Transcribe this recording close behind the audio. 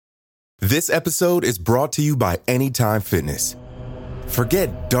This episode is brought to you by Anytime Fitness.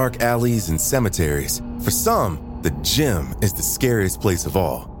 Forget dark alleys and cemeteries. For some, the gym is the scariest place of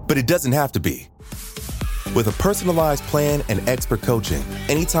all, but it doesn't have to be. With a personalized plan and expert coaching,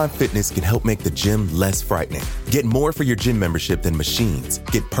 Anytime Fitness can help make the gym less frightening. Get more for your gym membership than machines.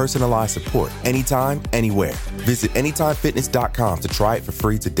 Get personalized support anytime, anywhere. Visit AnytimeFitness.com to try it for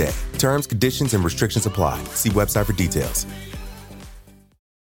free today. Terms, conditions, and restrictions apply. See website for details.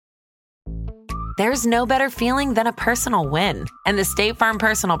 There's no better feeling than a personal win, and the State Farm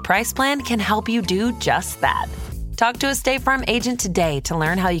Personal Price Plan can help you do just that. Talk to a State Farm agent today to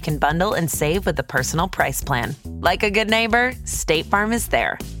learn how you can bundle and save with the Personal Price Plan. Like a good neighbor, State Farm is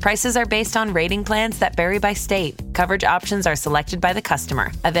there. Prices are based on rating plans that vary by state. Coverage options are selected by the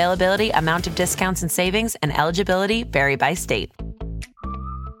customer. Availability, amount of discounts and savings, and eligibility vary by state.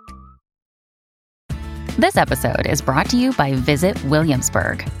 This episode is brought to you by Visit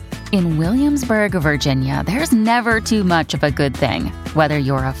Williamsburg. In Williamsburg, Virginia, there's never too much of a good thing. Whether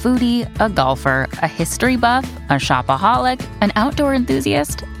you're a foodie, a golfer, a history buff, a shopaholic, an outdoor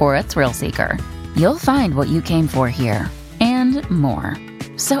enthusiast, or a thrill seeker, you'll find what you came for here and more.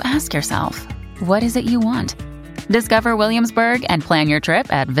 So ask yourself, what is it you want? Discover Williamsburg and plan your trip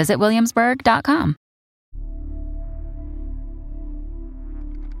at visitwilliamsburg.com.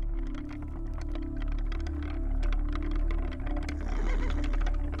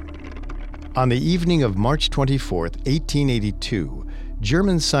 On the evening of March 24, 1882,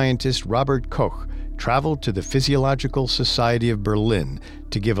 German scientist Robert Koch traveled to the Physiological Society of Berlin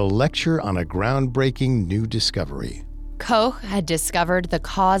to give a lecture on a groundbreaking new discovery. Koch had discovered the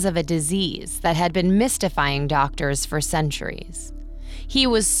cause of a disease that had been mystifying doctors for centuries. He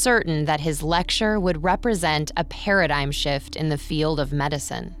was certain that his lecture would represent a paradigm shift in the field of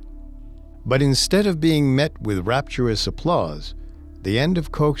medicine. But instead of being met with rapturous applause, the end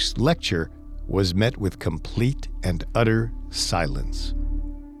of Koch's lecture was met with complete and utter silence.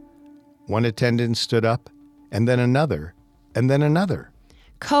 One attendant stood up, and then another, and then another.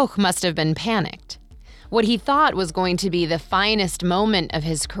 Koch must have been panicked. What he thought was going to be the finest moment of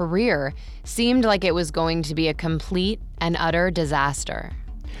his career seemed like it was going to be a complete and utter disaster.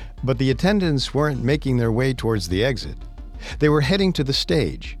 But the attendants weren't making their way towards the exit. They were heading to the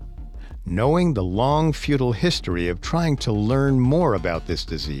stage. Knowing the long, futile history of trying to learn more about this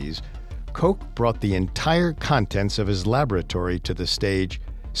disease, Koch brought the entire contents of his laboratory to the stage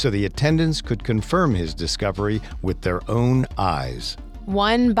so the attendants could confirm his discovery with their own eyes.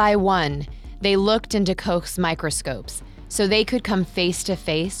 One by one, they looked into Koch's microscopes so they could come face to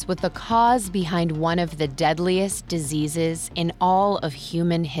face with the cause behind one of the deadliest diseases in all of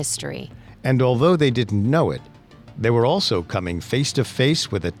human history. And although they didn't know it, they were also coming face to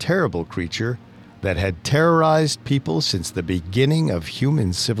face with a terrible creature that had terrorized people since the beginning of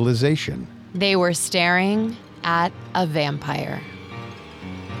human civilization. They were staring at a vampire.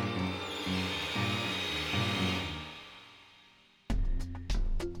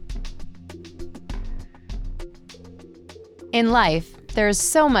 In life, there's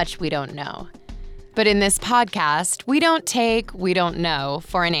so much we don't know. But in this podcast, we don't take "we don't know"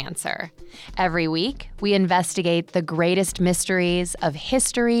 for an answer. Every week, we investigate the greatest mysteries of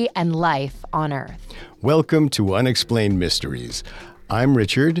history and life on Earth. Welcome to Unexplained Mysteries. I'm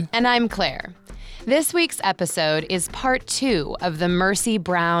Richard. And I'm Claire. This week's episode is part 2 of the Mercy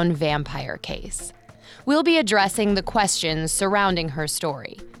Brown vampire case. We'll be addressing the questions surrounding her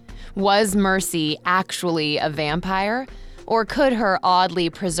story. Was Mercy actually a vampire? Or could her oddly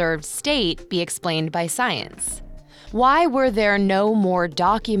preserved state be explained by science? Why were there no more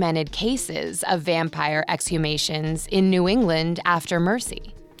documented cases of vampire exhumations in New England after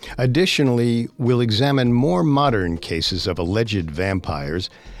Mercy? Additionally, we'll examine more modern cases of alleged vampires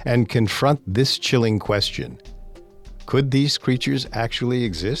and confront this chilling question. Could these creatures actually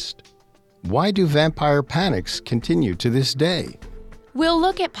exist? Why do vampire panics continue to this day? We'll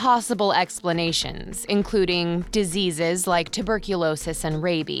look at possible explanations, including diseases like tuberculosis and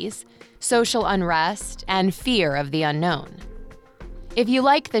rabies, social unrest, and fear of the unknown. If you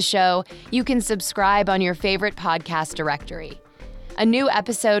like the show, you can subscribe on your favorite podcast directory. A new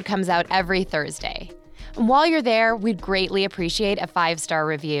episode comes out every Thursday. And while you're there, we'd greatly appreciate a 5-star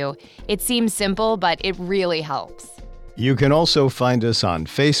review. It seems simple, but it really helps. You can also find us on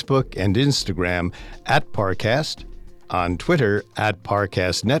Facebook and Instagram at Parcast, on Twitter at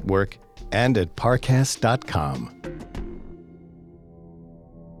Parcast Network, and at parcast.com.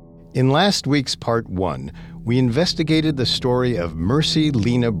 In last week's Part 1, we investigated the story of Mercy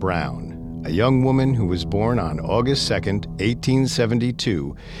Lena Brown, a young woman who was born on August 2,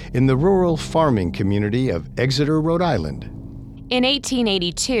 1872, in the rural farming community of Exeter, Rhode Island. In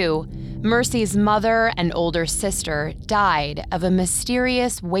 1882, Mercy's mother and older sister died of a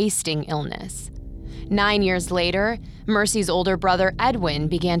mysterious wasting illness. 9 years later, Mercy's older brother Edwin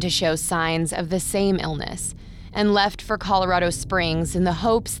began to show signs of the same illness and left for Colorado Springs in the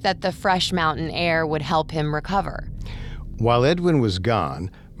hopes that the fresh mountain air would help him recover. While Edwin was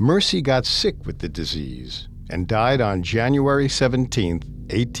gone, Mercy got sick with the disease and died on January 17,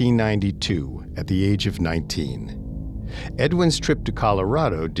 1892, at the age of 19. Edwin's trip to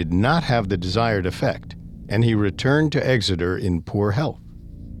Colorado did not have the desired effect, and he returned to Exeter in poor health.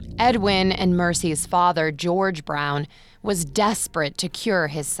 Edwin and Mercy's father, George Brown, was desperate to cure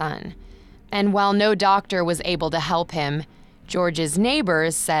his son. And while no doctor was able to help him, George's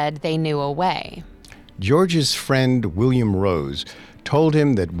neighbors said they knew a way. George's friend, William Rose, told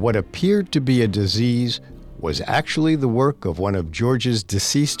him that what appeared to be a disease was actually the work of one of George's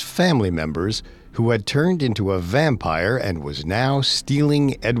deceased family members who had turned into a vampire and was now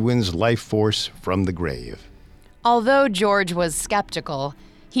stealing Edwin's life force from the grave. Although George was skeptical,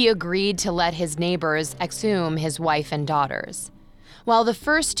 he agreed to let his neighbors exhume his wife and daughters. While the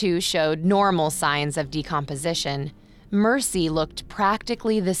first two showed normal signs of decomposition, Mercy looked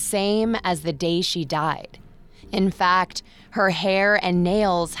practically the same as the day she died. In fact, her hair and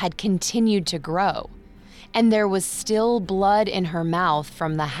nails had continued to grow, and there was still blood in her mouth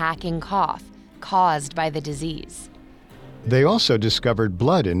from the hacking cough caused by the disease. They also discovered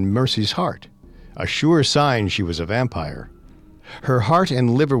blood in Mercy's heart, a sure sign she was a vampire. Her heart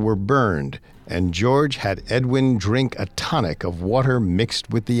and liver were burned, and George had Edwin drink a tonic of water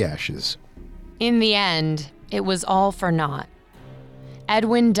mixed with the ashes. In the end, it was all for naught.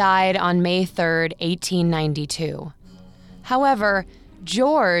 Edwin died on May 3, 1892. However,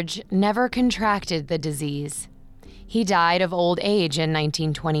 George never contracted the disease. He died of old age in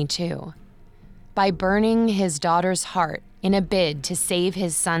 1922. By burning his daughter's heart in a bid to save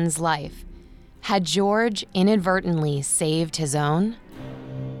his son's life, had George inadvertently saved his own?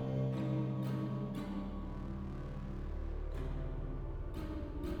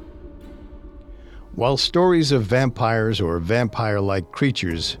 While stories of vampires or vampire-like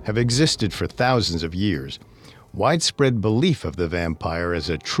creatures have existed for thousands of years, widespread belief of the vampire as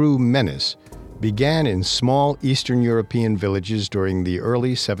a true menace began in small Eastern European villages during the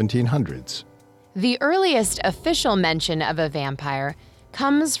early 1700s. The earliest official mention of a vampire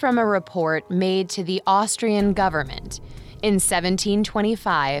comes from a report made to the Austrian government in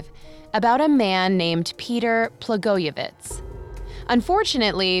 1725 about a man named Peter Plagojevich.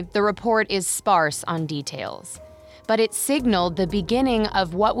 Unfortunately, the report is sparse on details, but it signaled the beginning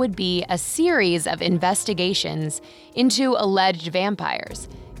of what would be a series of investigations into alleged vampires,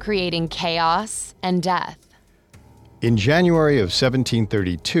 creating chaos and death. In January of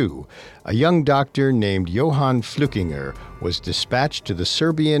 1732, a young doctor named Johann Flückiger was dispatched to the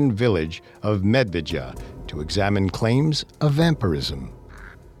Serbian village of Medveja to examine claims of vampirism.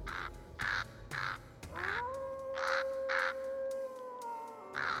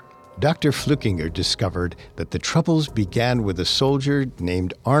 Dr. Flückiger discovered that the troubles began with a soldier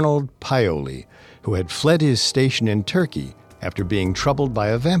named Arnold Paoli, who had fled his station in Turkey after being troubled by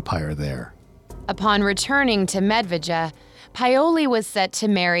a vampire there. Upon returning to Medveja, Paoli was set to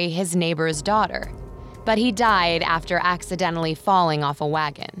marry his neighbor's daughter, but he died after accidentally falling off a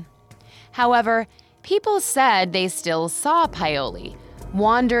wagon. However, people said they still saw Paoli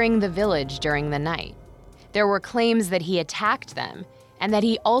wandering the village during the night. There were claims that he attacked them and that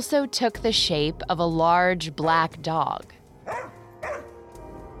he also took the shape of a large black dog.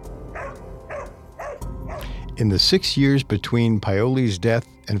 In the 6 years between Paoli's death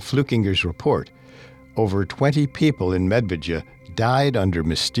and Flückiger's report, over 20 people in Medveja died under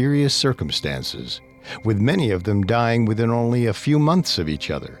mysterious circumstances, with many of them dying within only a few months of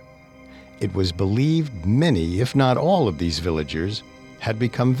each other. It was believed many, if not all, of these villagers had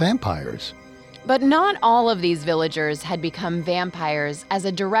become vampires. But not all of these villagers had become vampires as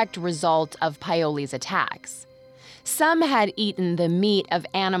a direct result of Paoli's attacks. Some had eaten the meat of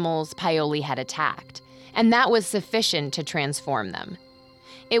animals Paoli had attacked, and that was sufficient to transform them.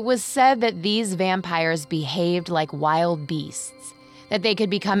 It was said that these vampires behaved like wild beasts, that they could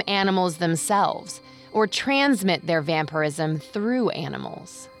become animals themselves, or transmit their vampirism through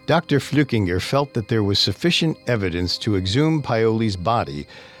animals. Dr. Flückiger felt that there was sufficient evidence to exhume Paoli's body,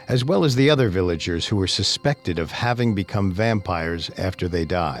 as well as the other villagers who were suspected of having become vampires after they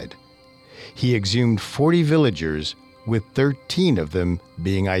died. He exhumed 40 villagers, with 13 of them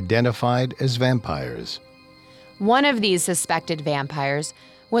being identified as vampires. One of these suspected vampires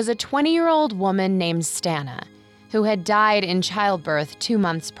was a 20-year-old woman named Stana, who had died in childbirth 2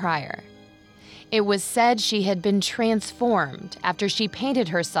 months prior. It was said she had been transformed after she painted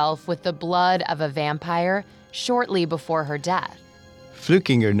herself with the blood of a vampire shortly before her death.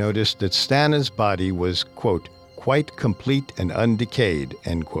 Flukinger noticed that Stana's body was, quote, quite complete and undecayed,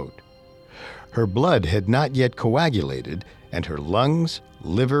 end quote. Her blood had not yet coagulated, and her lungs,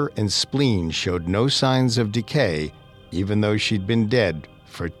 liver, and spleen showed no signs of decay, even though she'd been dead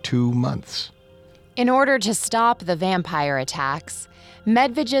for 2 months. In order to stop the vampire attacks,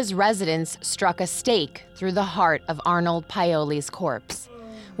 Medvedev's residents struck a stake through the heart of Arnold Paoli's corpse,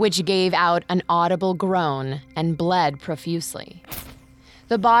 which gave out an audible groan and bled profusely.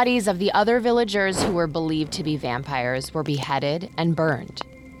 The bodies of the other villagers who were believed to be vampires were beheaded and burned.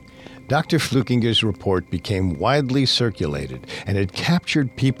 Dr. Flukinger's report became widely circulated, and it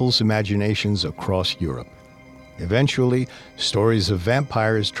captured people's imaginations across Europe. Eventually, stories of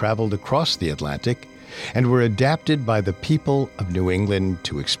vampires traveled across the Atlantic and were adapted by the people of New England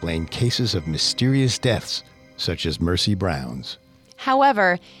to explain cases of mysterious deaths, such as Mercy Brown's.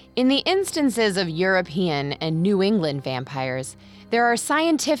 However, in the instances of European and New England vampires, there are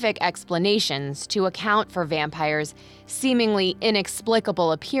scientific explanations to account for vampires' seemingly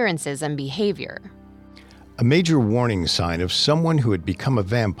inexplicable appearances and behavior. A major warning sign of someone who had become a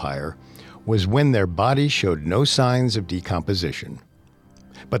vampire was when their body showed no signs of decomposition.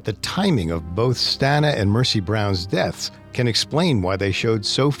 But the timing of both Stana and Mercy Brown's deaths can explain why they showed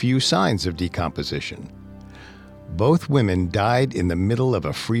so few signs of decomposition. Both women died in the middle of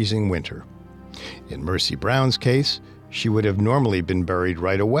a freezing winter. In Mercy Brown's case, she would have normally been buried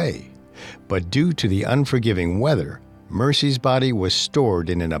right away. But due to the unforgiving weather, Mercy's body was stored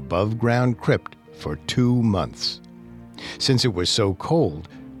in an above-ground crypt for 2 months. Since it was so cold,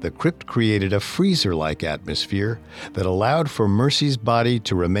 the crypt created a freezer-like atmosphere that allowed for Mercy's body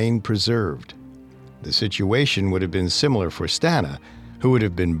to remain preserved. The situation would have been similar for Stana, who would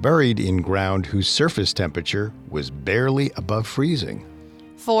have been buried in ground whose surface temperature was barely above freezing.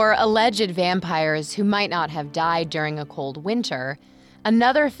 For alleged vampires who might not have died during a cold winter,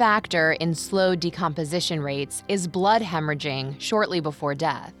 another factor in slow decomposition rates is blood hemorrhaging shortly before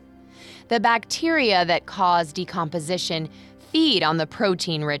death. The bacteria that cause decomposition feed on the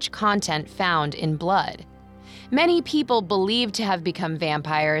protein-rich content found in blood. Many people believed to have become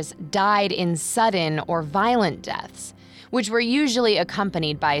vampires died in sudden or violent deaths, which were usually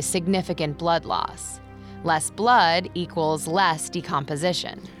accompanied by significant blood loss. Less blood equals less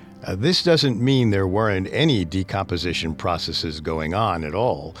decomposition. This doesn't mean there weren't any decomposition processes going on at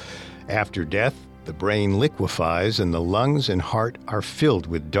all. After death, the brain liquefies and the lungs and heart are filled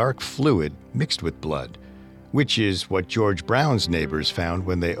with dark fluid mixed with blood, which is what George Brown's neighbors found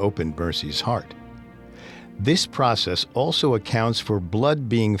when they opened Mercy's heart. This process also accounts for blood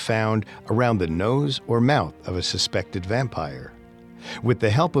being found around the nose or mouth of a suspected vampire. With the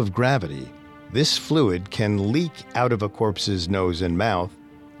help of gravity, this fluid can leak out of a corpse's nose and mouth,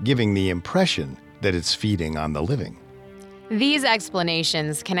 giving the impression that it's feeding on the living. These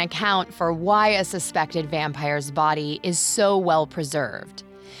explanations can account for why a suspected vampire's body is so well preserved.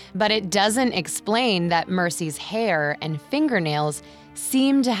 But it doesn't explain that Mercy's hair and fingernails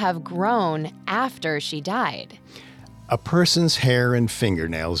seem to have grown after she died. A person's hair and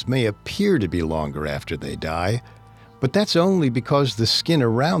fingernails may appear to be longer after they die, but that's only because the skin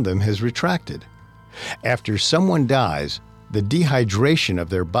around them has retracted. After someone dies, the dehydration of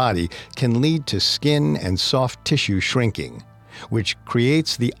their body can lead to skin and soft tissue shrinking, which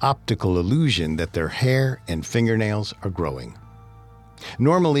creates the optical illusion that their hair and fingernails are growing.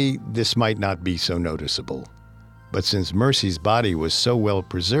 Normally, this might not be so noticeable, but since Mercy's body was so well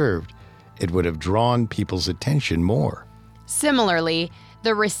preserved, it would have drawn people's attention more. Similarly,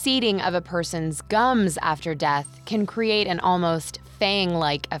 the receding of a person's gums after death can create an almost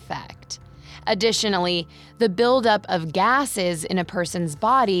fang-like effect. Additionally, the buildup of gases in a person's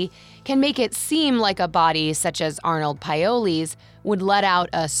body can make it seem like a body such as Arnold Paoli's would let out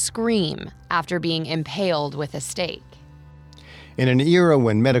a scream after being impaled with a stake. In an era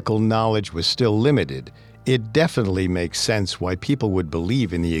when medical knowledge was still limited, it definitely makes sense why people would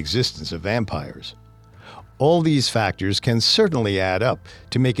believe in the existence of vampires. All these factors can certainly add up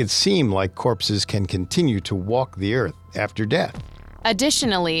to make it seem like corpses can continue to walk the earth after death.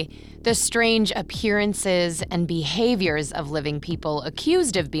 Additionally, the strange appearances and behaviors of living people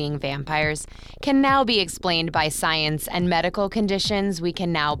accused of being vampires can now be explained by science and medical conditions we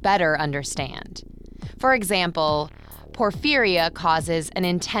can now better understand. For example, porphyria causes an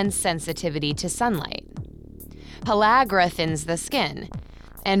intense sensitivity to sunlight. Pellagra thins the skin,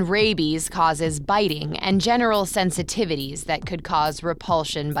 and rabies causes biting and general sensitivities that could cause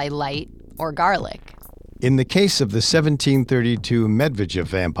repulsion by light or garlic. In the case of the 1732 Medvedev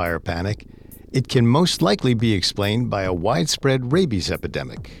vampire panic, It can most likely be explained by a widespread rabies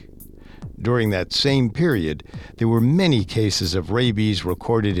epidemic. During that same period, there were many cases of rabies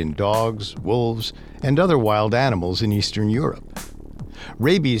recorded in dogs, wolves, and other wild animals in Eastern Europe.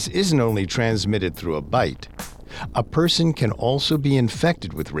 Rabies isn't only transmitted through a bite. A person can also be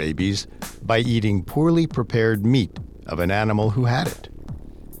infected with rabies by eating poorly prepared meat of an animal who had it.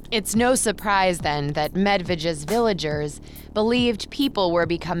 It's no surprise, then, that Medvedev's villagers believed people were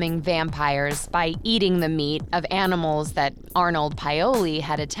becoming vampires by eating the meat of animals that Arnold Paoli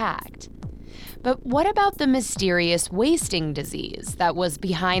had attacked. But what about the mysterious wasting disease that was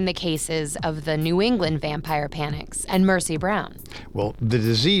behind the cases of the New England vampire panics and Mercy Brown? Well, the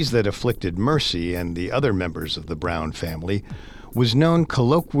disease that afflicted Mercy and the other members of the Brown family was known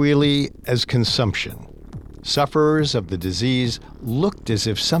colloquially as consumption. Sufferers of the disease looked as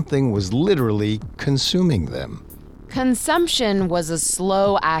if something was literally consuming them. Consumption was a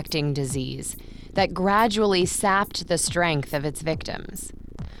slow-acting disease that gradually sapped the strength of its victims.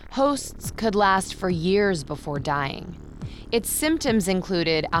 Hosts could last for years before dying. Its symptoms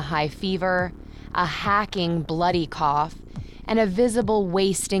included a high fever, a hacking, bloody cough, and a visible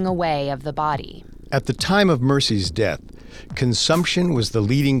wasting away of the body. At the time of Mercy's death, consumption was the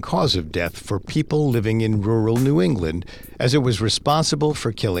leading cause of death for people living in rural New England, as it was responsible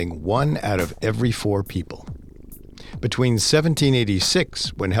for killing 1 out of every 4 people. Between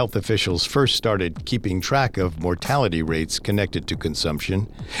 1786, when health officials first started keeping track of mortality rates connected to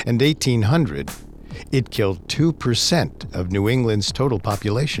consumption, and 1800, it killed 2% of New England's total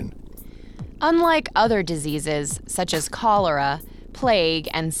population. Unlike other diseases, such as cholera, plague,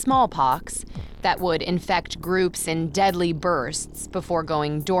 and smallpox, that would infect groups in deadly bursts before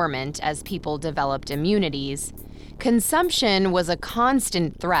going dormant as people developed immunities, consumption was a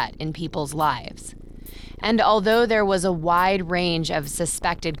constant threat in people's lives. And although there was a wide range of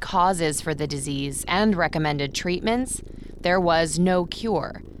suspected causes for the disease and recommended treatments, there was no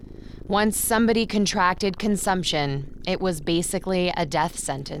cure. Once somebody contracted consumption, it was basically a death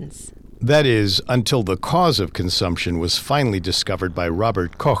sentence. That is, until the cause of consumption was finally discovered by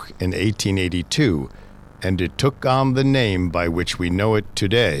Robert Koch in 1882, and it took on the name by which we know it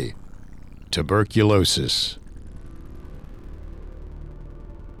today, tuberculosis.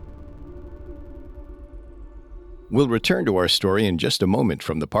 We'll return to our story in just a moment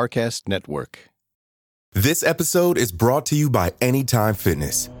from the Parcast Network. This episode is brought to you by Anytime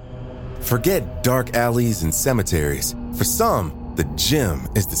Fitness. Forget dark alleys and cemeteries. For some, the gym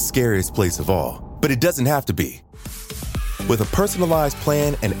is the scariest place of all, but it doesn't have to be. With a personalized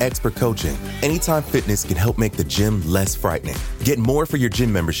plan and expert coaching, Anytime Fitness can help make the gym less frightening. Get more for your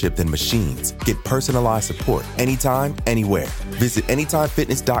gym membership than machines. Get personalized support anytime, anywhere. Visit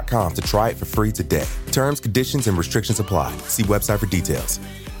AnytimeFitness.com to try it for free today. Terms, conditions, and restrictions apply. See website for details.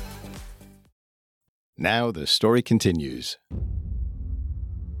 Now the story continues.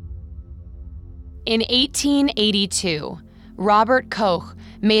 In 1882, Robert Koch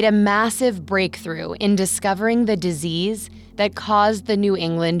made a massive breakthrough in discovering the disease that caused the New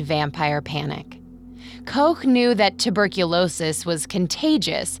England vampire panic. Koch knew that tuberculosis was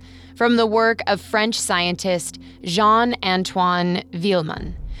contagious from the work of French scientist Jean-Antoine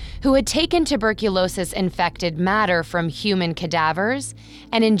Villemin, who had taken tuberculosis-infected matter from human cadavers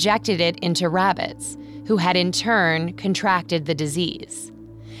and injected it into rabbits, who had in turn contracted the disease.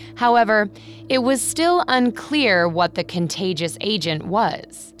 However, it was still unclear what the contagious agent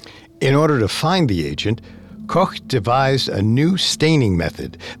was. In order to find the agent, Koch devised a new staining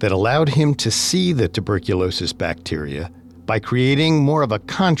method that allowed him to see the tuberculosis bacteria by creating more of a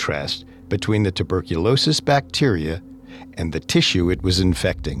contrast between the tuberculosis bacteria and the tissue it was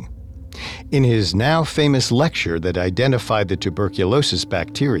infecting. In his now famous lecture that identified the tuberculosis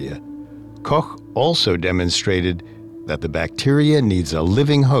bacteria, Koch also demonstrated that the bacteria needs a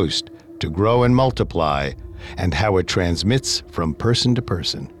living host to grow and multiply, and how it transmits from person to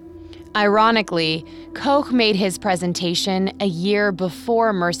person. Ironically, Koch made his presentation a year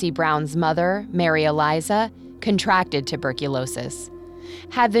before Mercy Brown's mother, Mary Eliza, contracted tuberculosis.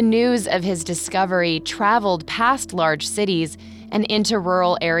 Had the news of his discovery traveled past large cities and into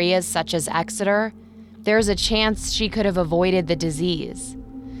rural areas such as Exeter, there's a chance she could have avoided the disease.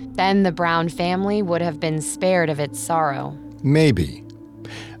 Then the Brown family would have been spared of its sorrow. Maybe.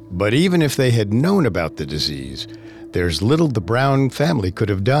 But even if they had known about the disease, there's little the Brown family could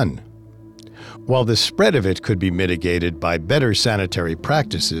have done. While the spread of it could be mitigated by better sanitary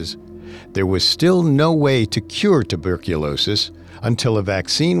practices, there was still no way to cure tuberculosis until a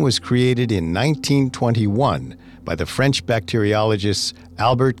vaccine was created in 1921 by the French bacteriologists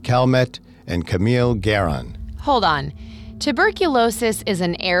Albert Calmette and Camille Guérin. Hold on. Tuberculosis is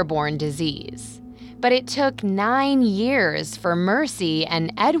an airborne disease, but it took 9 years for Mercy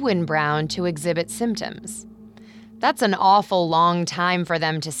and Edwin Brown to exhibit symptoms. That's an awful long time for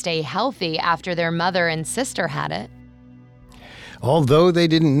them to stay healthy after their mother and sister had it. Although they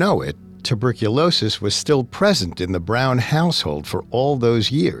didn't know it, tuberculosis was still present in the Brown household for all those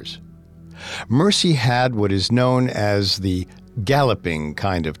years. Mercy had what is known as the galloping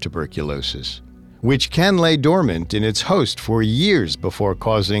kind of tuberculosis, which can lay dormant in its host for years before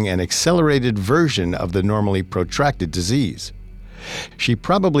causing an accelerated version of the normally protracted disease. She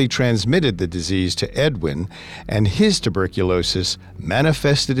probably transmitted the disease to Edwin, and his tuberculosis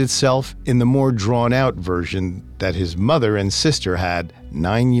manifested itself in the more drawn-out version that his mother and sister had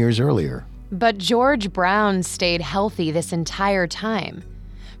 9 years earlier. But George Brown stayed healthy this entire time.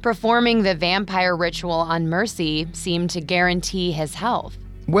 Performing the vampire ritual on Mercy seemed to guarantee his health.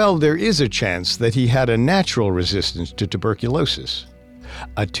 Well, there is a chance that he had a natural resistance to tuberculosis.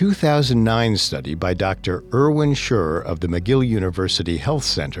 A 2009 study by Dr. Erwin Schur of the McGill University Health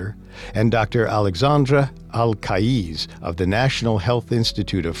Center and Dr. Alexandra Al-Kaiz of the National Health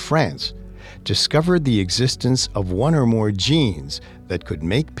Institute of France discovered the existence of one or more genes that could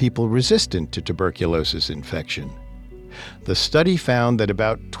make people resistant to tuberculosis infection. The study found that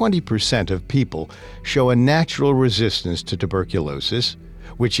about 20% of people show a natural resistance to tuberculosis,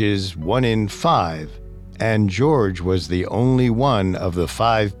 which is 1 in 5, and George was the only one of the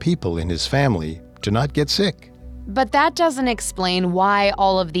 5 people in his family to not get sick. But that doesn't explain why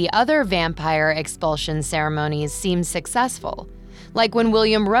all of the other vampire expulsion ceremonies seemed successful, like when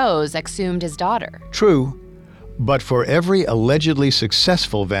William Rose exhumed his daughter. True, but for every allegedly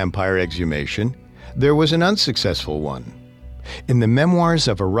successful vampire exhumation, there was an unsuccessful one. In the memoirs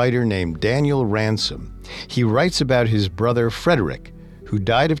of a writer named Daniel Ransom, he writes about his brother Frederick, who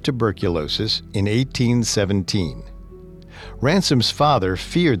died of tuberculosis in 1817. Ransom's father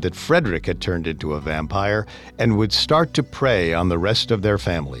feared that Frederick had turned into a vampire and would start to prey on the rest of their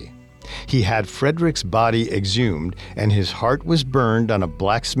family. He had Frederick's body exhumed, and his heart was burned on a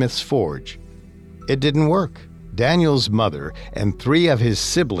blacksmith's forge. It didn't work. Daniel's mother and 3 of his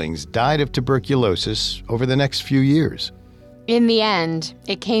siblings died of tuberculosis over the next few years. In the end,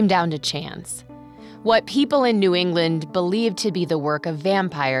 it came down to chance. What people in New England believed to be the work of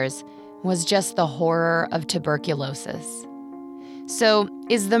vampires was just the horror of tuberculosis. So,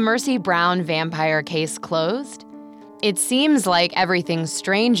 is the Mercy Brown vampire case closed? It seems like everything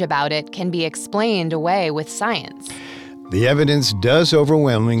strange about it can be explained away with science. The evidence does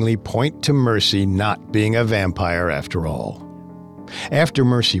overwhelmingly point to Mercy not being a vampire after all. After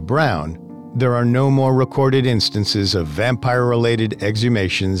Mercy Brown, there are no more recorded instances of vampire-related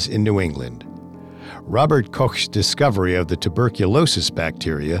exhumations in New England. Robert Koch's discovery of the tuberculosis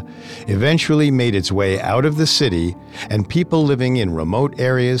bacteria eventually made its way out of the city, and people living in remote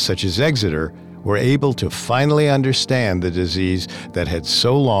areas such as Exeter were able to finally understand the disease that had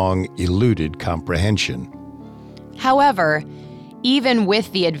so long eluded comprehension. However, even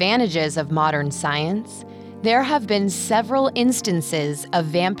with the advantages of modern science, there have been several instances of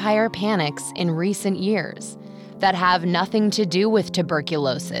vampire panics in recent years that have nothing to do with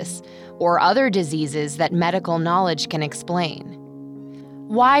tuberculosis or other diseases that medical knowledge can explain.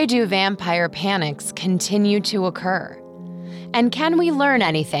 Why do vampire panics continue to occur? And can we learn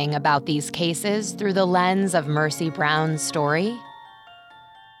anything about these cases through the lens of Mercy Brown's story?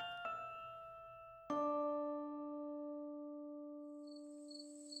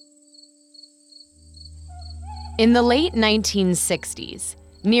 In the late 1960s,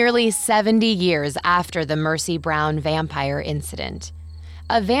 nearly 70 years after the Mercy Brown vampire incident,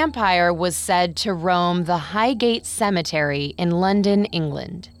 a vampire was said to roam the Highgate Cemetery in London,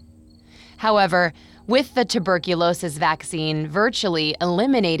 England. However, with the tuberculosis vaccine virtually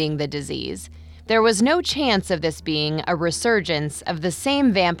eliminating the disease, there was no chance of this being a resurgence of the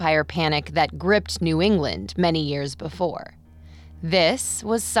same vampire panic that gripped New England many years before. This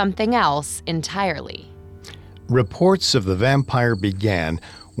was something else entirely. Reports of the vampire began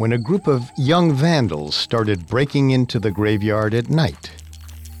when a group of young vandals started breaking into the graveyard at night.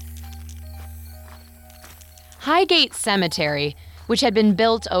 Highgate Cemetery, which had been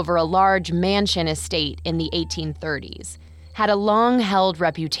built over a large mansion estate in the 1830s, had a long-held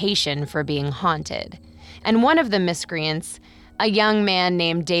reputation for being haunted, and one of the miscreants, a young man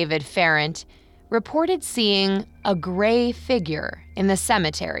named David Farrant, reported seeing a gray figure in the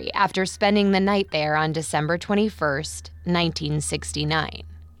cemetery after spending the night there on December 21st, 1969.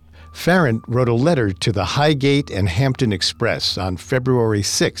 Farrant wrote a letter to the Highgate and Hampton Express on February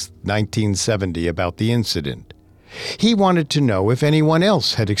 6, 1970 about the incident. He wanted to know if anyone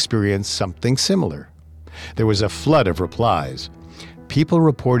else had experienced something similar. There was a flood of replies. People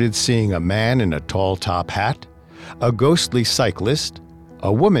reported seeing a man in a tall top hat, a ghostly cyclist,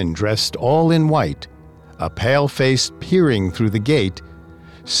 a woman dressed all in white, a pale-faced peering through the gate,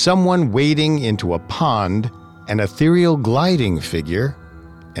 someone wading into a pond, an ethereal gliding figure,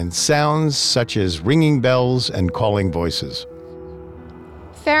 and sounds such as ringing bells and calling voices.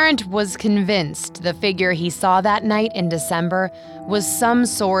 Farrant was convinced the figure he saw that night in December was some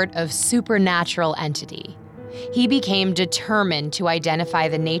sort of supernatural entity. He became determined to identify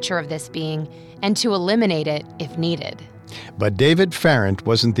the nature of this being and to eliminate it if needed. But David Farrant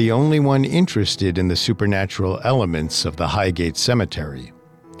wasn't the only one interested in the supernatural elements of the Highgate Cemetery.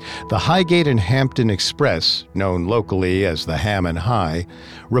 The Highgate and Hampton Express, known locally as the Ham and High,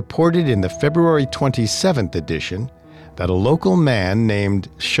 reported in the February 27th edition that a local man named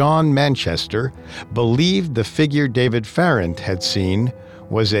Sean Manchester believed the figure David Farrant had seen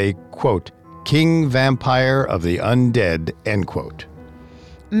was a, quote, king vampire of the undead, end quote.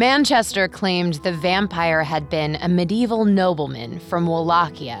 Manchester claimed the vampire had been a medieval nobleman from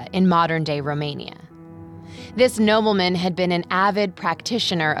Wallachia in modern-day Romania. This nobleman had been an avid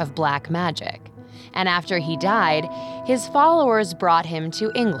practitioner of black magic, and after he died, his followers brought him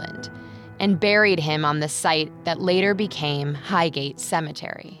to England and buried him on the site that later became Highgate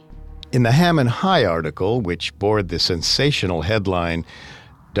Cemetery. In the Ham and High article, which bore the sensational headline,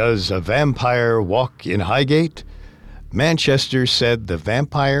 "Does a Vampire Walk in Highgate?" Manchester said the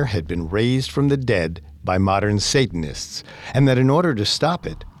vampire had been raised from the dead by modern Satanists, and that in order to stop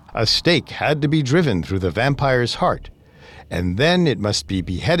it, a stake had to be driven through the vampire's heart, and then it must be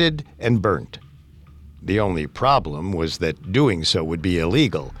beheaded and burnt. The only problem was that doing so would be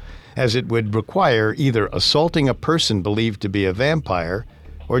illegal, as it would require either assaulting a person believed to be a vampire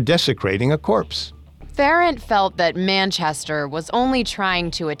or desecrating a corpse. Farrant felt that Manchester was only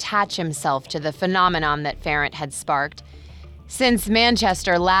trying to attach himself to the phenomenon that Farrant had sparked, since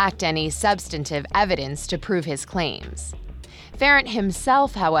Manchester lacked any substantive evidence to prove his claims. Farrant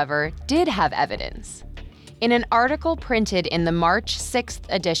himself, however, did have evidence. In an article printed in the March 6th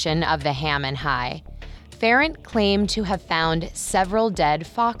edition of the Ham and High, Farrant claimed to have found several dead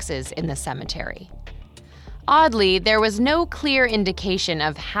foxes in the cemetery. Oddly, there was no clear indication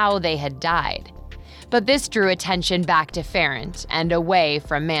of how they had died, but this drew attention back to Farrant and away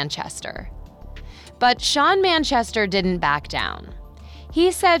from Manchester. But Sean Manchester didn't back down.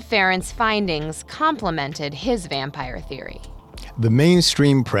 He said Farrant's findings complemented his vampire theory. The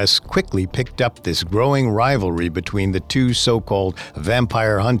mainstream press quickly picked up this growing rivalry between the two so-called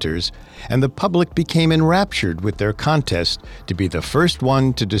vampire hunters, and the public became enraptured with their contest to be the first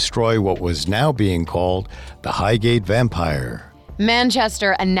one to destroy what was now being called the Highgate Vampire.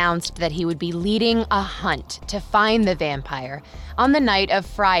 Manchester announced that he would be leading a hunt to find the vampire on the night of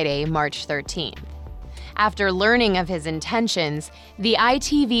Friday, March 13th. After learning of his intentions, the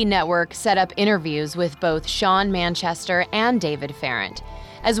ITV network set up interviews with both Sean Manchester and David Farrant,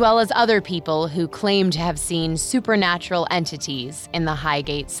 as well as other people who claimed to have seen supernatural entities in the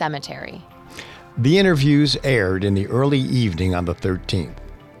Highgate Cemetery. The interviews aired in the early evening on the 13th.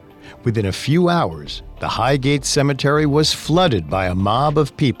 Within a few hours, the Highgate Cemetery was flooded by a mob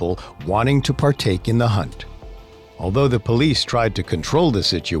of people wanting to partake in the hunt. Although the police tried to control the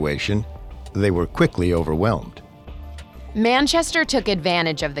situation, they were quickly overwhelmed. Manchester took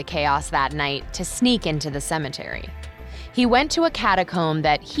advantage of the chaos that night to sneak into the cemetery. He went to a catacomb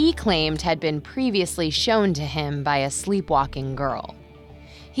that he claimed had been previously shown to him by a sleepwalking girl.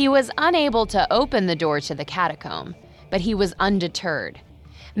 He was unable to open the door to the catacomb, but he was undeterred.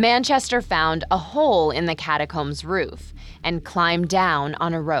 Manchester found a hole in the catacomb's roof and climbed down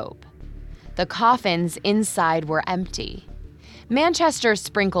on a rope. The coffins inside were empty. Manchester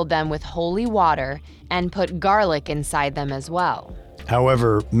sprinkled them with holy water and put garlic inside them as well.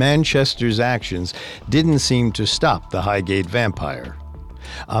 However, Manchester's actions didn't seem to stop the Highgate Vampire.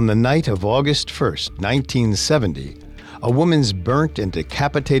 On the night of August 1st, 1970, a woman's burnt and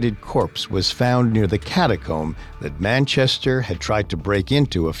decapitated corpse was found near the catacomb that Manchester had tried to break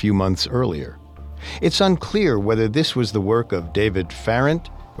into a few months earlier. It's unclear whether this was the work of David Farrant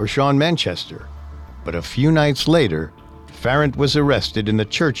or Sean Manchester, but a few nights later, Farrant was arrested in the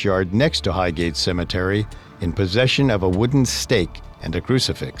churchyard next to Highgate Cemetery in possession of a wooden stake and a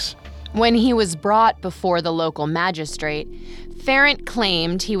crucifix. When he was brought before the local magistrate, Farrant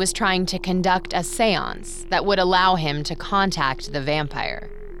claimed he was trying to conduct a seance that would allow him to contact the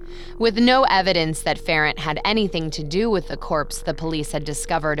vampire. With no evidence that Farrant had anything to do with the corpse the police had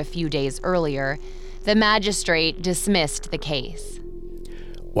discovered a few days earlier, the magistrate dismissed the case.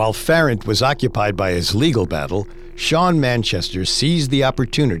 While Farrant was occupied by his legal battle, Sean Manchester seized the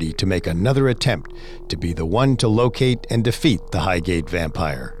opportunity to make another attempt to be the one to locate and defeat the Highgate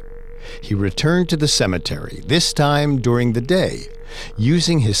vampire. He returned to the cemetery, this time during the day.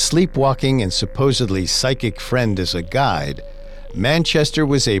 Using his sleepwalking and supposedly psychic friend as a guide, Manchester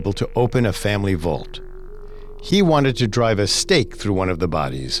was able to open a family vault. He wanted to drive a stake through one of the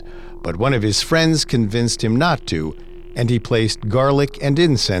bodies, but one of his friends convinced him not to, and he placed garlic and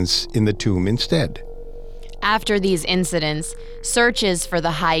incense in the tomb instead. After these incidents, searches for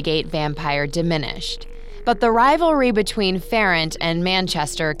the Highgate vampire diminished, but the rivalry between Farrant and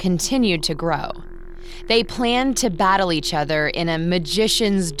Manchester continued to grow. They planned to battle each other in a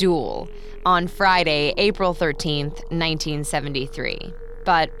magician's duel on Friday, April 13th, 1973,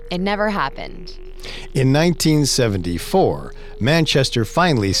 but it never happened. In 1974, Manchester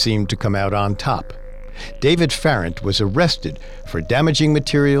finally seemed to come out on top. David Farrant was arrested for damaging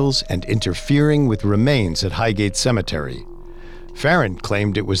materials and interfering with remains at Highgate Cemetery. Farrant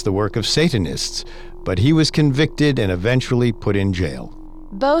claimed it was the work of Satanists, but he was convicted and eventually put in jail.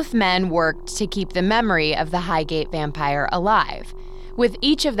 Both men worked to keep the memory of the Highgate vampire alive, with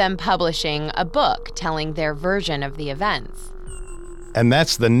each of them publishing a book telling their version of the events. And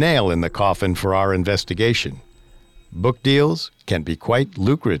that's the nail in the coffin for our investigation. Book deals can be quite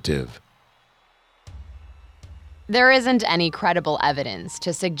lucrative. There isn't any credible evidence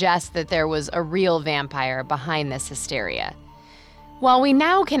to suggest that there was a real vampire behind this hysteria. While we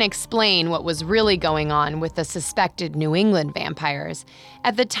now can explain what was really going on with the suspected New England vampires,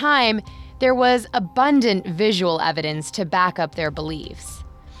 at the time, there was abundant visual evidence to back up their beliefs.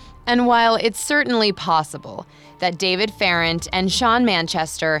 And while it's certainly possible that David Farrant and Sean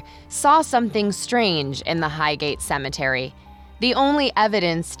Manchester saw something strange in the Highgate Cemetery, the only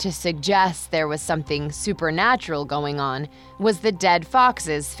evidence to suggest there was something supernatural going on was the dead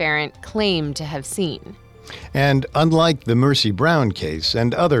foxes Farrant claimed to have seen. And unlike the Mercy Brown case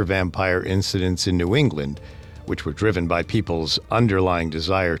and other vampire incidents in New England, which were driven by people's underlying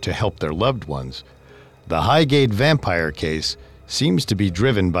desire to help their loved ones, the Highgate vampire case seems to be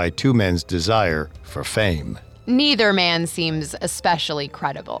driven by two men's desire for fame. Neither man seems especially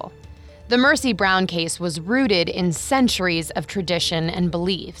credible. The Mercy Brown case was rooted in centuries of tradition and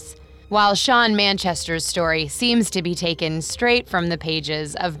beliefs, while Sean Manchester's story seems to be taken straight from the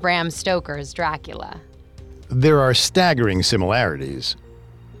pages of Bram Stoker's Dracula. There are staggering similarities.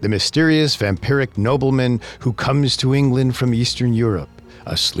 The mysterious vampiric nobleman who comes to England from Eastern Europe,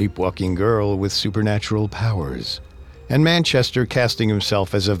 a sleepwalking girl with supernatural powers, and Manchester casting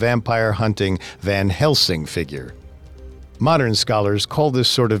himself as a vampire-hunting Van Helsing figure. Modern scholars call this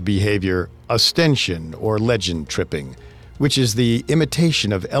sort of behavior ostension or legend tripping, which is the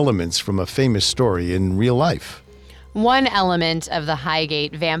imitation of elements from a famous story in real life. One element of the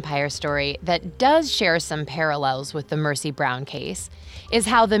Highgate vampire story that does share some parallels with the Mercy Brown case is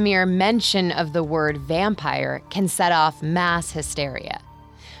how the mere mention of the word vampire can set off mass hysteria.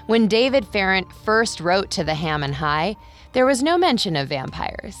 When David Farrant first wrote to the Ham and High, there was no mention of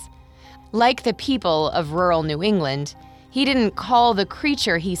vampires. Like the people of rural New England, he didn't call the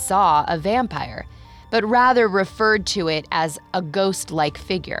creature he saw a vampire, but rather referred to it as a ghost-like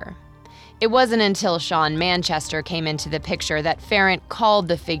figure. It wasn't until Sean Manchester came into the picture that Farrant called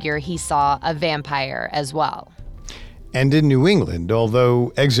the figure he saw a vampire as well. And in New England,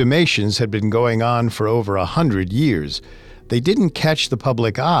 although exhumations had been going on for over 100 years, they didn't catch the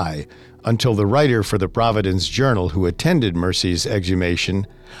public eye until the writer for the Providence Journal who attended Mercy's exhumation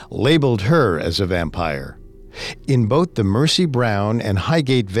labeled her as a vampire. In both the Mercy Brown and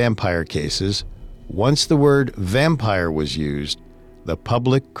Highgate vampire cases, once the word vampire was used, the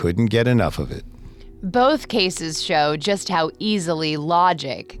public couldn't get enough of it. Both cases show just how easily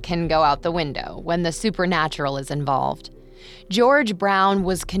logic can go out the window when the supernatural is involved. George Brown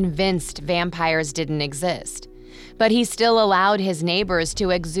was convinced vampires didn't exist, but he still allowed his neighbors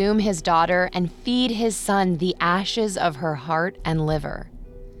to exhume his daughter and feed his son the ashes of her heart and liver.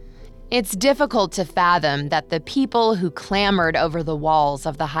 It's difficult to fathom that the people who clamored over the walls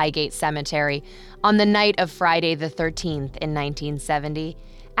of the Highgate Cemetery on the night of Friday the 13th in 1970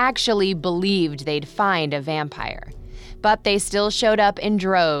 actually believed they'd find a vampire, but they still showed up in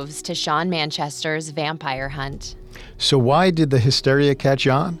droves to Sean Manchester's vampire hunt. So why did the hysteria catch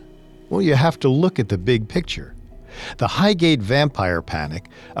on? Well, you have to look at the big picture. The Highgate vampire panic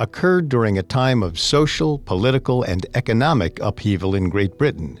occurred during a time of social, political, and economic upheaval in Great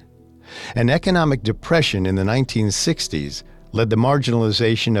Britain. An economic depression in the 1960s led the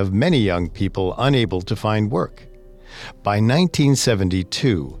marginalization of many young people unable to find work. By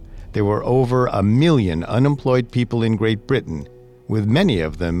 1972, there were over 1 million unemployed people in Great Britain, with many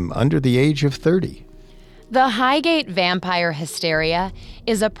of them under the age of 30. The Highgate vampire hysteria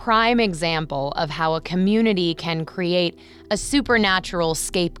is a prime example of how a community can create a supernatural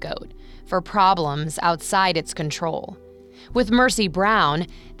scapegoat for problems outside its control. With Mercy Brown,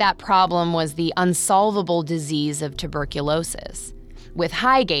 that problem was the unsolvable disease of tuberculosis. With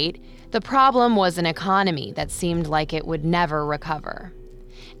Highgate, the problem was an economy that seemed like it would never recover.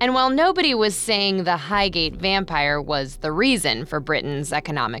 And while nobody was saying the Highgate vampire was the reason for Britain's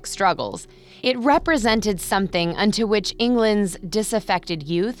economic struggles, it represented something unto which England's disaffected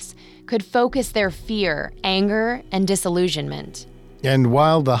youths could focus their fear, anger, and disillusionment. And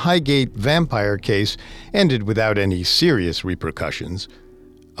while the Highgate vampire case ended without any serious repercussions,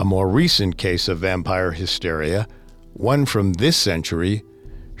 a more recent case of vampire hysteria, one from this century,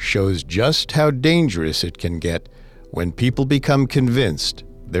 shows just how dangerous it can get when people become convinced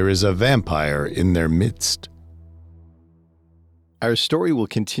there is a vampire in their midst. Our story will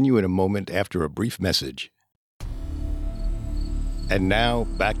continue in a moment after a brief message. And now,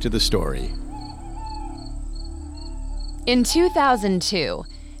 back to the story. In 2002,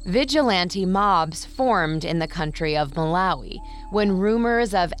 vigilante mobs formed in the country of Malawi when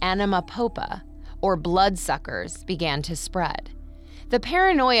rumors of Anamapopa, or bloodsuckers, began to spread. The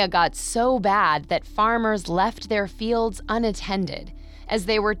paranoia got so bad that farmers left their fields unattended, as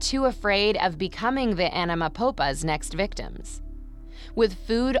they were too afraid of becoming the Anamapopa's next victims. With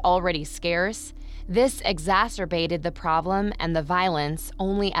food already scarce, this exacerbated the problem and the violence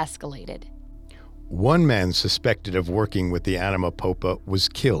only escalated. One man suspected of working with the Anamapopa was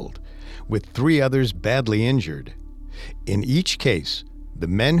killed, with 3 others badly injured. In each case, the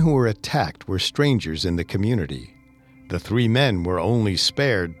men who were attacked were strangers in the community. The 3 men were only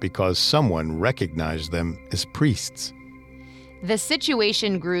spared because someone recognized them as priests. The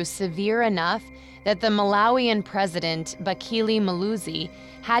situation grew severe enough that the Malawian president, Bakili Maluzi,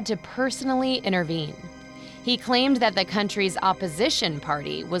 had to personally intervene. He claimed that the country's opposition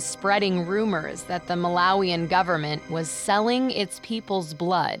party was spreading rumors that the Malawian government was selling its people's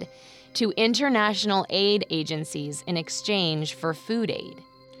blood to international aid agencies in exchange for food aid.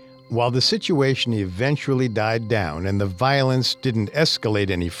 While the situation eventually died down and the violence didn't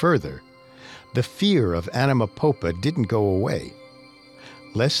escalate any further, the fear of Anamapopa didn't go away.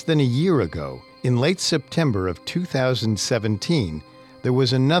 Less than a year ago, in late September of 2017, there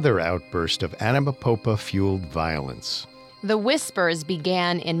was another outburst of Anamapopa-fueled violence. The whispers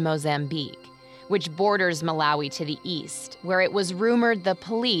began in Mozambique, which borders Malawi to the east, where it was rumored the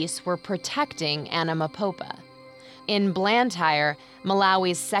police were protecting Anamapopa. In Blantyre,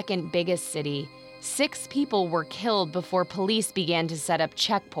 Malawi's second biggest city, 6 people were killed before police began to set up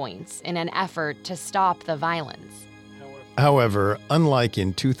checkpoints in an effort to stop the violence. However, unlike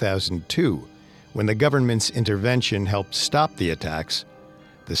in 2002, when the government's intervention helped stop the attacks,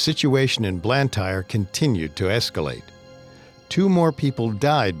 the situation in Blantyre continued to escalate. 2 more people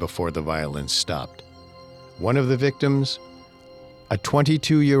died before the violence stopped. One of the victims, a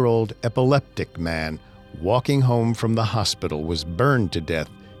 22-year-old epileptic man walking home from the hospital, was burned to death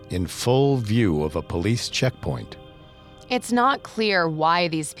in full view of a police checkpoint. It's not clear why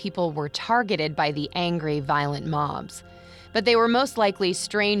these people were targeted by the angry, violent mobs, but they were most likely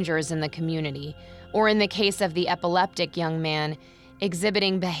strangers in the community, or in the case of the epileptic young man,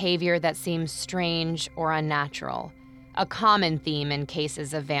 exhibiting behavior that seems strange or unnatural, a common theme in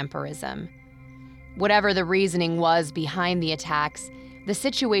cases of vampirism. Whatever the reasoning was behind the attacks, the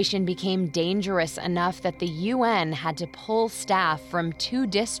situation became dangerous enough that the UN had to pull staff from 2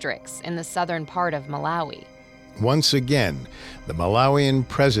 districts in the southern part of Malawi. Once again, the Malawian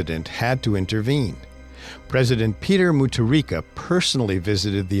president had to intervene. President Peter Mutharika personally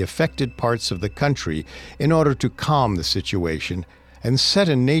visited the affected parts of the country in order to calm the situation and set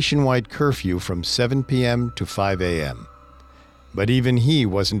a nationwide curfew from 7 p.m. to 5 a.m. But even he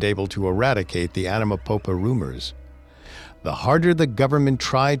wasn't able to eradicate the Anamapopa rumors. The harder the government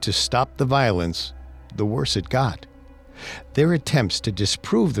tried to stop the violence, the worse it got. Their attempts to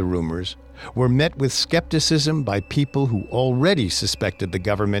disprove the rumors were met with skepticism by people who already suspected the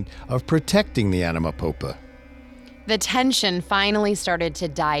government of protecting the Anamapopa. The tension finally started to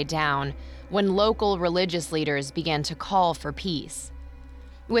die down when local religious leaders began to call for peace.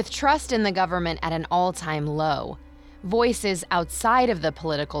 With trust in the government at an all-time low, voices outside of the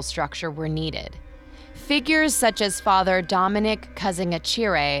political structure were needed. Figures such as Father Dominic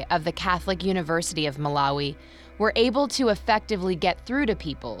Kazingachire of the Catholic University of Malawi were able to effectively get through to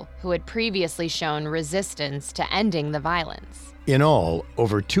people who had previously shown resistance to ending the violence. In all,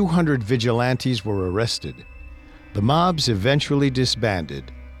 over 200 vigilantes were arrested. The mobs eventually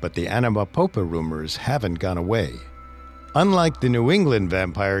disbanded, but the Anamapopa rumors haven't gone away. Unlike the New England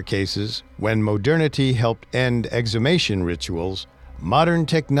vampire cases, when modernity helped end exhumation rituals, modern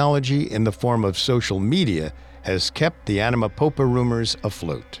technology in the form of social media has kept the Anima Popa rumors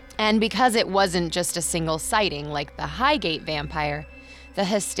afloat. And because it wasn't just a single sighting like the Highgate vampire, the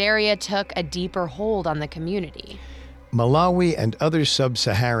hysteria took a deeper hold on the community. Malawi and other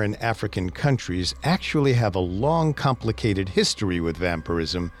sub-Saharan African countries actually have a long, complicated history with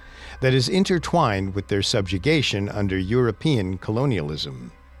vampirism that is intertwined with their subjugation under European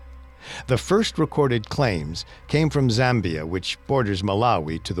colonialism. The first recorded claims came from Zambia, which borders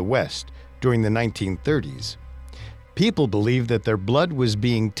Malawi to the west, during the 1930s. People believed that their blood was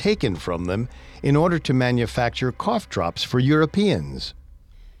being taken from them in order to manufacture cough drops for Europeans.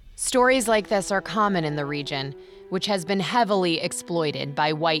 Stories like this are common in the region, which has been heavily exploited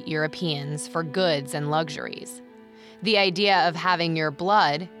by white Europeans for goods and luxuries. The idea of having your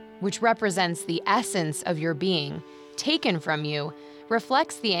blood, which represents the essence of your being, taken from you,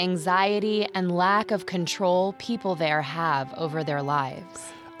 reflects the anxiety and lack of control people there have over their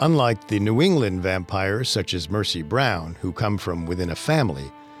lives. Unlike the New England vampires such as Mercy Brown, who come from within a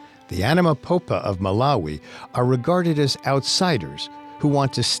family, the Anima Popa of Malawi are regarded as outsiders who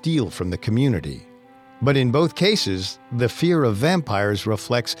want to steal from the community. But in both cases, the fear of vampires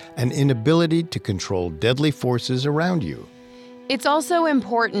reflects an inability to control deadly forces around you. It's also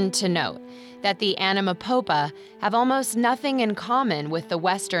important to note that the Anima Popa have almost nothing in common with the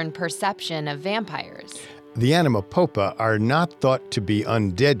Western perception of vampires. The Anima Popa are not thought to be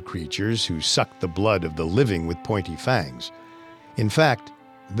undead creatures who suck the blood of the living with pointy fangs. In fact,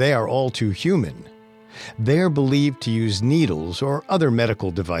 they are all too human. They are believed to use needles or other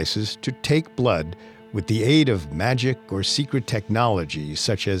medical devices to take blood with the aid of magic or secret technology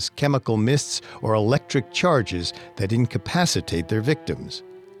such as chemical mists or electric charges that incapacitate their victims.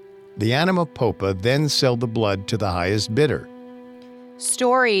 The Anima Popa then sell the blood to the highest bidder.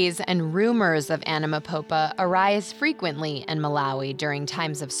 Stories and rumors of Anima Popa arise frequently in Malawi during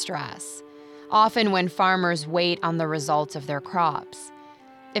times of stress, often when farmers wait on the results of their crops.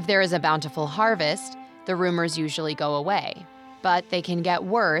 If there is a bountiful harvest, the rumors usually go away, but they can get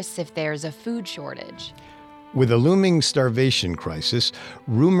worse if there's a food shortage. With a looming starvation crisis,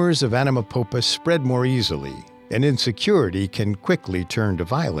 rumors of Anima Popa spread more easily, and insecurity can quickly turn to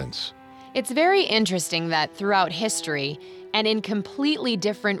violence. It's very interesting that throughout history, and in completely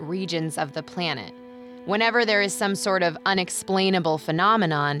different regions of the planet, whenever there is some sort of unexplainable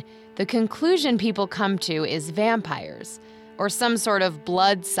phenomenon, the conclusion people come to is vampires, or some sort of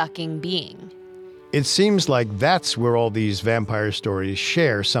blood-sucking being. It seems like that's where all these vampire stories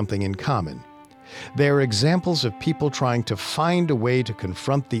share something in common. They are examples of people trying to find a way to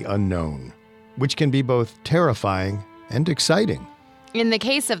confront the unknown, which can be both terrifying and exciting. In the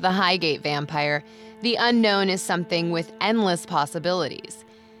case of the Highgate vampire, the unknown is something with endless possibilities.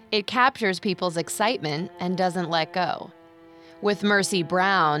 It captures people's excitement and doesn't let go. With Mercy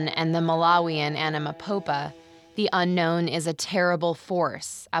Brown and the Malawian Anima Popa, the unknown is a terrible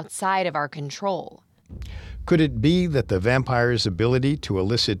force outside of our control. Could it be that the vampire's ability to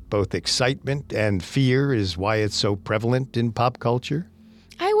elicit both excitement and fear is why it's so prevalent in pop culture?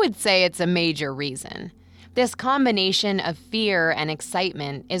 I would say it's a major reason. This combination of fear and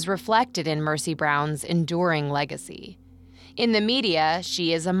excitement is reflected in Mercy Brown's enduring legacy. In the media,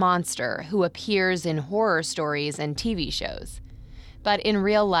 she is a monster who appears in horror stories and TV shows. But in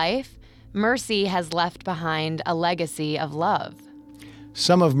real life, Mercy has left behind a legacy of love.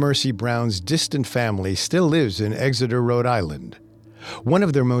 Some of Mercy Brown's distant family still lives in Exeter, Rhode Island. One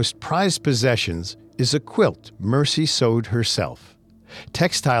of their most prized possessions is a quilt Mercy sewed herself.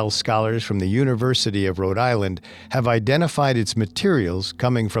 Textile scholars from the University of Rhode Island have identified its materials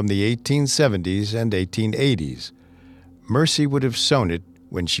coming from the 1870s and 1880s. Mercy would have sewn it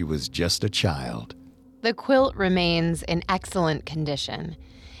when she was just a child. The quilt remains in excellent condition,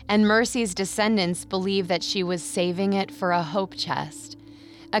 and Mercy's descendants believe that she was saving it for a hope chest,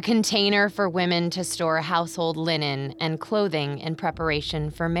 a container for women to store household linen and clothing in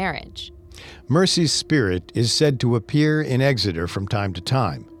preparation for marriage. Mercy's spirit is said to appear in Exeter from time to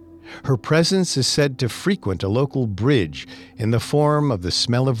time. Her presence is said to frequent a local bridge in the form of the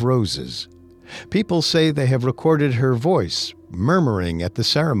smell of roses. People say they have recorded her voice murmuring at the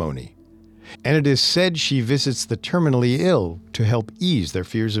ceremony. And it is said she visits the terminally ill to help ease their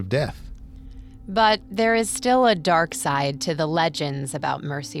fears of death. But there is still a dark side to the legends about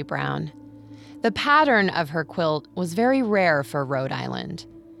Mercy Brown. The pattern of her quilt was very rare for Rhode Island.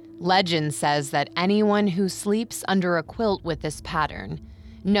 Legend says that anyone who sleeps under a quilt with this pattern,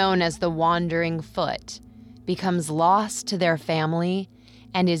 known as the Wandering Foot, becomes lost to their family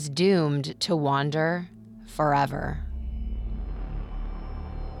and is doomed to wander forever.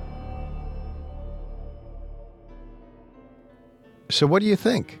 So what do you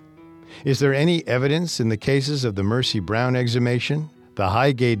think? Is there any evidence in the cases of the Mercy Brown exhumation, the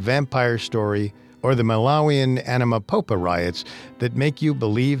Highgate vampire story, or the Malawian Anamapopa riots that make you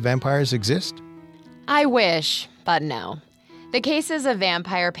believe vampires exist? I wish, but no. The cases of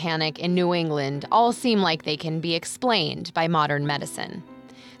vampire panic in New England all seem like they can be explained by modern medicine.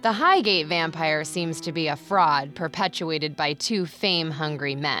 The Highgate vampire seems to be a fraud perpetuated by two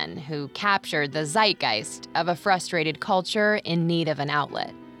fame-hungry men who captured the zeitgeist of a frustrated culture in need of an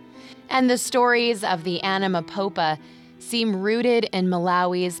outlet. And the stories of the Anamapopa seem rooted in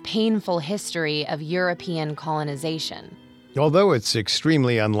Malawi's painful history of European colonization. Although it's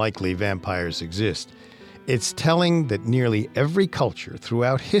extremely unlikely vampires exist, it's telling that nearly every culture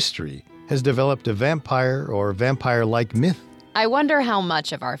throughout history has developed a vampire or vampire-like myth. I wonder how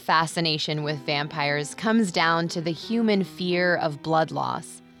much of our fascination with vampires comes down to the human fear of blood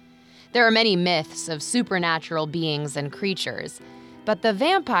loss. There are many myths of supernatural beings and creatures, but the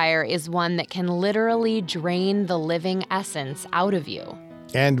vampire is one that can literally drain the living essence out of you.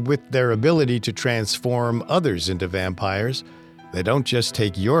 And with their ability to transform others into vampires, they don't just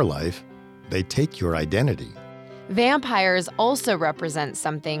take your life, they take your identity. Vampires also represent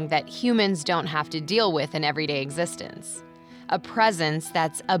something that humans don't have to deal with in everyday existence. A presence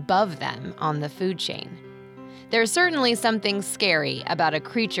that's above them on the food chain. There's certainly something scary about a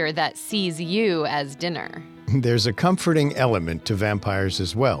creature that sees you as dinner. There's a comforting element to vampires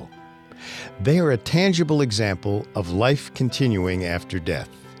as well. They are a tangible example of life continuing after death.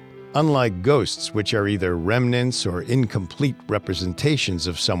 Unlike ghosts, which are either remnants or incomplete representations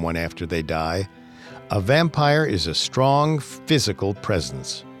of someone after they die, a vampire is a strong physical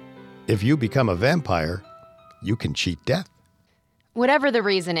presence. If you become a vampire, you can cheat death. Whatever the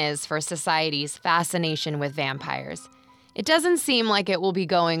reason is for society's fascination with vampires, it doesn't seem like it will be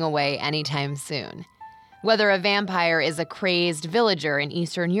going away anytime soon. Whether a vampire is a crazed villager in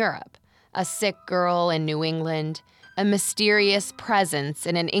Eastern Europe, a sick girl in New England, a mysterious presence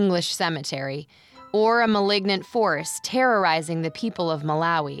in an English cemetery, or a malignant force terrorizing the people of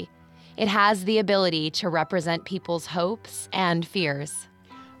Malawi, it has the ability to represent people's hopes and fears.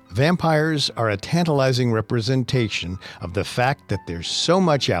 Vampires are a tantalizing representation of the fact that there's so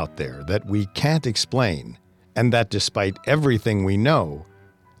much out there that we can't explain, and that despite everything we know,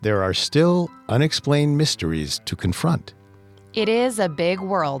 there are still unexplained mysteries to confront. It is a big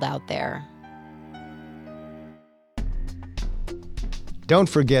world out there. Don't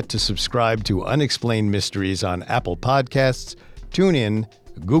forget to subscribe to Unexplained Mysteries on Apple Podcasts, TuneIn,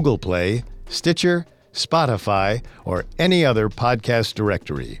 Google Play, Stitcher, Spotify, or any other podcast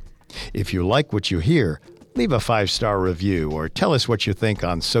directory. If you like what you hear, leave a 5-star review or tell us what you think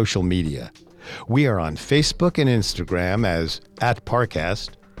on social media. We are on Facebook and Instagram as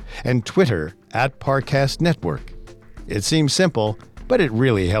 @Parcast and Twitter @Parcast Network. It seems simple, but it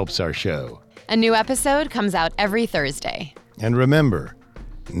really helps our show. A new episode comes out every Thursday. And remember,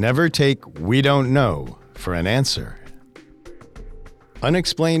 never take "we don't know" for an answer.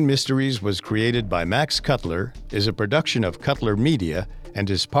 Unexplained Mysteries was created by Max Cutler, is a production of Cutler Media, and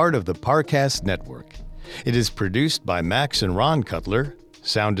is part of the Parcast Network. It is produced by Max and Ron Cutler,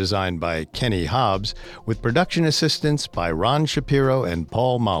 sound design by Kenny Hobbs, with production assistance by Ron Shapiro and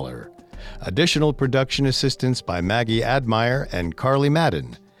Paul Mahler. Additional production assistance by Maggie Admire and Carly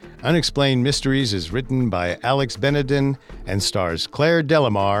Madden. Unexplained Mysteries is written by Alex Benedin and stars Claire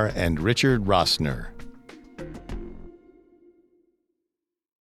Delamar and Richard Rossner.